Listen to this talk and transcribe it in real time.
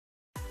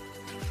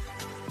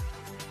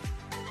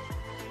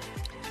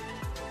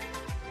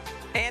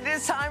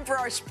is time for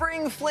our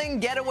Spring Fling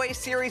Getaway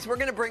series. We're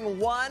going to bring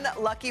one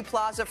lucky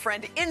Plaza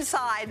friend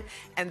inside,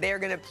 and they're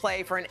going to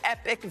play for an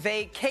epic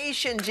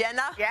vacation,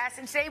 Jenna. Yes,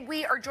 and today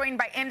we are joined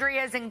by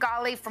Andrea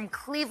Zingale from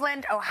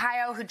Cleveland,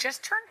 Ohio, who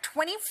just turned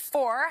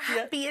 24.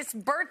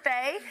 Happiest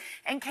birthday,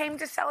 and came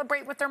to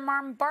celebrate with her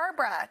mom,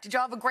 Barbara. Did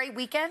y'all have a great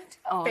weekend?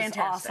 Oh,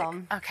 fantastic.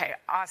 Awesome. Okay,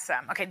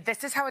 awesome. Okay,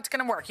 this is how it's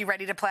going to work. You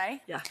ready to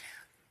play? Yeah.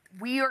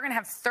 We are going to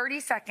have 30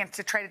 seconds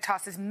to try to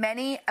toss as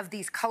many of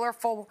these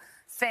colorful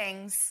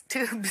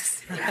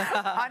tubes,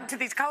 onto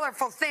these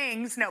colorful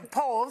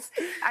poles,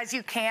 as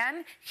you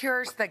can.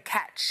 Here's the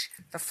catch.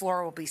 The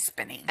floor will be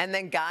spinning. And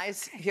then,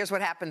 guys, here's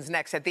what happens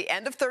next. At the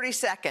end of 30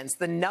 seconds,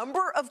 the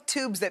number of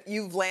tubes that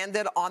you've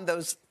landed on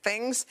those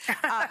things,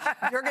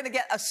 you're going to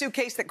get a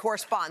suitcase that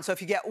corresponds. So if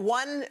you get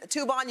one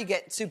tube on, you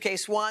get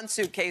suitcase 1,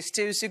 suitcase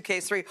 2,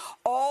 suitcase 3,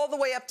 all the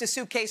way up to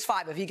suitcase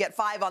 5. If you get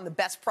 5 on, the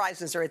best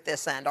prizes are at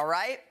this end, all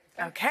right?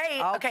 Okay.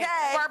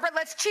 Barbara,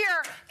 let's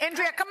cheer.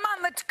 Andrea, come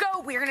on, let's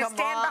go. We're going to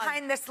stand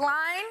behind this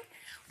line.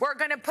 We're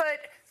going to put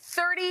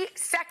 30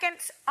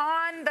 seconds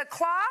on the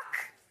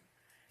clock.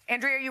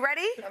 Andrea, are you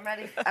ready? I'm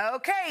ready.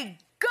 Okay,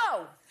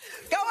 go.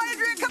 Go,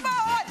 Andrea, come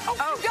on.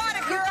 Oh, you got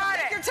it, girl.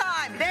 Take your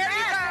time. There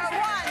you go.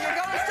 One. You're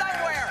going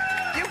somewhere.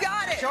 You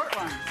got it. Short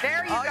one.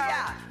 There you go.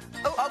 Yeah.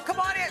 Oh, come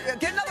on, Andrea.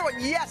 Get another one.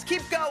 Yes,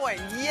 keep going.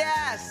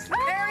 Yes.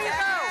 There you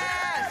go.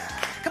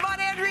 Come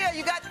on, Andrea,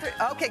 you got 3.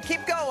 Okay,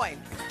 keep going.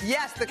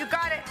 Yes. You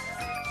got it.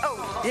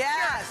 Oh,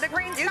 yes. The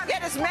green's You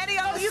get as many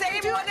on the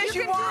same one as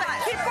you want.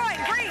 Keep going.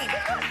 Green.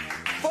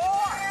 4.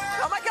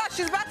 Oh, my gosh,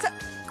 she's about to.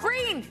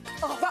 Green.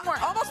 Oh, one more.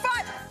 Almost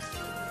 5.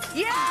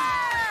 Yeah.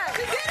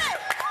 You did it.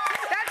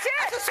 That's it.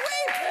 That's a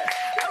sweep.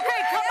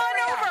 Okay, come on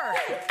over.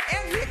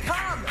 Andrea,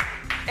 come.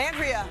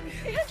 Andrea,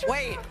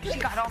 wait. She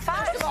got all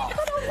 5.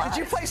 Did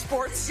you play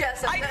sports?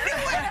 Yes, I knew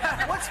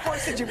it. What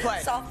sports did you play?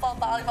 Softball,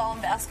 volleyball,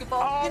 and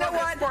basketball. You know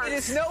what? It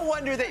is no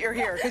wonder that you're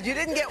here, because you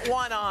didn't get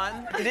 1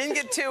 on, you didn't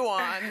get 2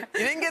 on, you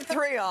didn't get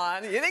 3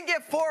 on, you didn't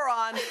get 4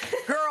 on.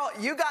 Girl,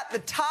 you got the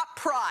top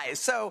prize.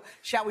 So,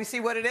 shall we see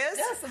what it is?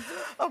 Yes.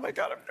 Oh my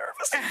God, I'm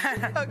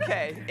nervous.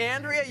 Okay,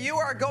 Andrea, you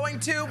are going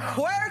to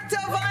Puerto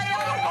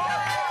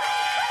Vallarta.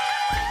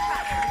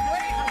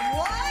 Wait,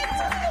 what?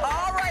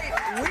 All right,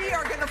 we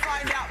are going to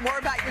find out more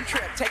about your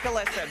trip. Take a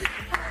listen.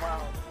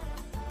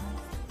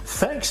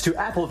 Thanks to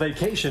Apple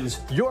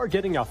Vacations, you're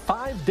getting a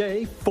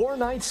 5-day,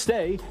 4-night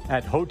stay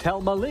at Hotel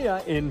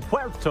Malia in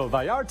Puerto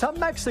Vallarta,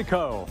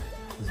 Mexico.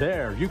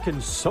 There, you can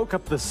soak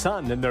up the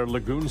sun in their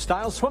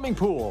lagoon-style swimming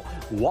pool,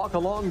 walk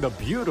along the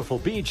beautiful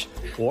beach,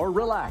 or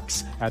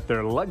relax at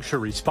their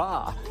luxury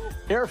spa.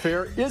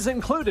 Airfare is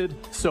included,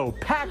 so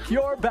pack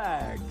your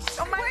bags.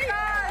 Oh, my gosh.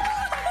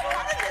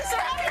 How did this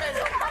happen?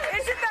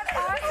 Isn't that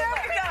awesome?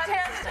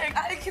 Fantastic.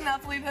 I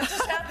cannot believe that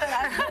just happened.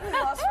 I'm really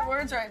lost for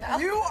words right now.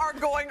 You are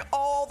going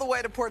all the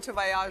way to Puerto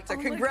Vallarta.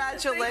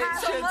 Congratulations.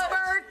 Happy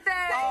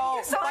birthday.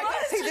 Oh, so my God.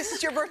 much. See, this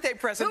is your birthday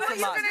present Who are from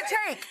you us. going to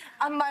take?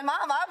 My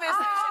mom,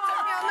 obviously. She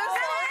took me on this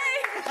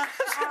one.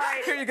 All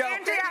right. Here you go.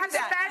 Andrea, have the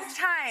best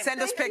time.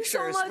 Send us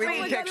pictures. We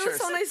need God, pictures. it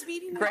was so nice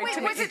meeting you. Great Wait,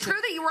 to meet was you it true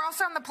that you were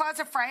also on the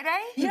Plaza Friday?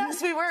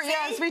 Yes, we were.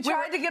 Yes, we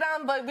tried to get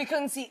on, but we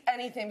couldn't see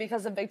anything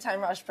because of Big Time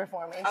Rush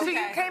performing. So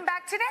you came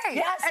back today?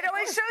 Yes, It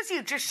always shows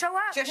you. Just show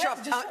up. Just show up.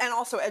 And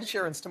also Ed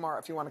Sheeran's tomorrow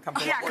if you want to come.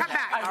 Yeah, come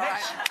back.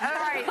 All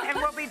right. And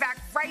we'll be back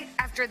right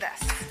after this.